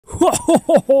Hey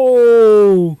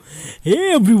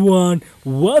everyone,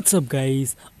 what's up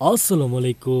guys? Assalamu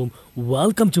alaikum.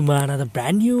 Welcome to my another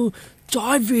brand new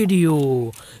toy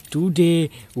video. Today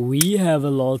we have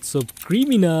a lots of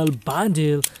criminal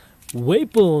bundle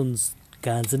weapons,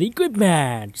 guns and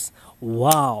equipments.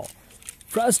 Wow!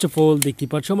 First of all, দেখতে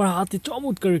পাচ্ছ আমার হাতে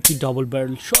চমৎকার একটি double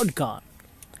barrel shotgun.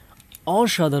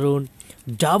 অসাধারণ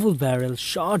double barrel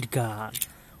shotgun.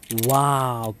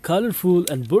 Wow, colorful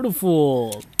and beautiful.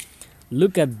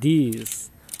 Look at this.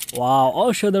 Wow,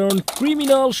 অসাধারণ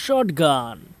criminal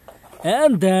shotgun.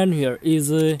 And then here is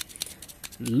a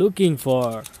looking for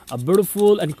a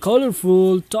beautiful and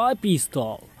colorful toy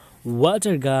pistol.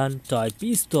 Water gun toy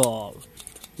pistol.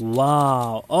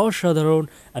 Wow, অসাধারণ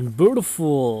and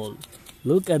beautiful.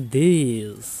 Look at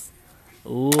this.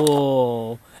 Oh,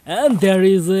 and there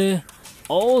is a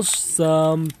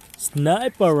awesome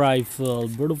sniper rifle,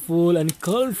 beautiful and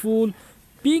colorful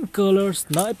pink color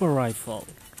sniper rifle.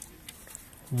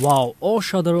 Wow,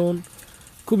 অসাধারণ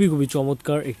খুবই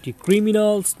চমৎকার একটি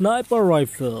criminal sniper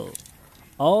rifle.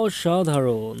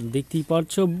 অসাধারণ দেখতেই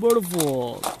পাচ্ছ,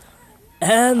 beautiful.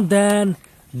 And then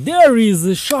there is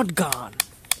a shotgun.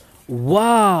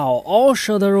 Wow,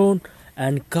 অসাধারণ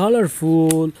and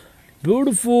colorful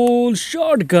beautiful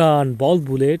shotgun, ball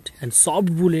bullet and soft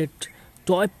bullet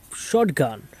toy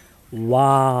shotgun.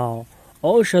 Wow,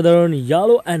 অসাধারণ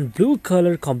yellow and blue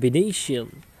color combination.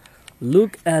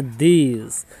 Look at this.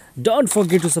 Don't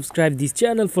forget to subscribe this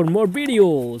channel for more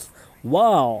videos.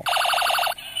 Wow,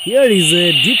 here is a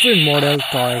different model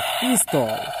toy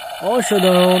pistol.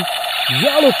 অসাধারণ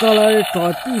yellow color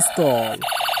toy pistol.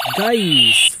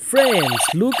 Guys, friends,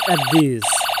 look at this.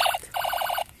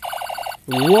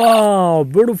 Wow,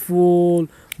 beautiful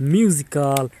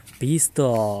musical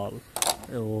pistol.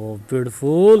 Oh,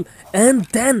 beautiful. And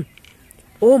then,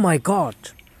 oh my god,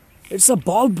 it's a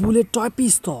ball bullet toy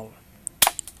pistol.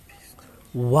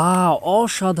 Wow,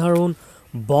 অসাধারণ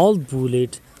ball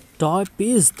bullet toy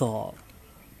pistol.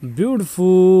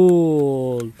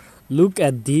 Beautiful. Look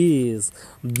at this.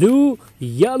 Blue,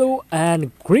 yellow and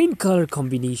green color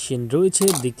combination রয়েছে,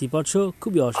 দেখতে পাচ্ছ,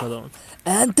 খুবই অসাধারণ.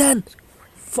 And then,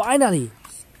 finally,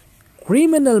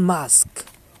 criminal mask.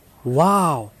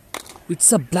 Wow, it's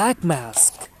a black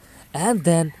mask. And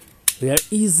then there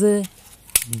is a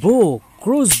bow,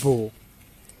 crossbow.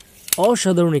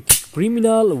 অসাধারণ একটি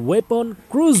criminal weapon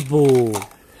crossbow.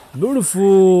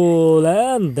 Beautiful.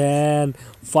 And then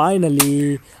finally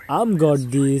I'm got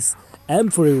this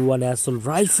M4a1 assault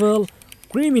rifle,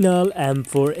 criminal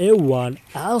M4a1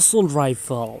 assault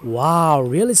rifle. Wow,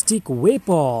 realistic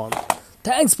weapon.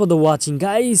 Thanks for the watching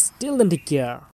guys. Till then, take care.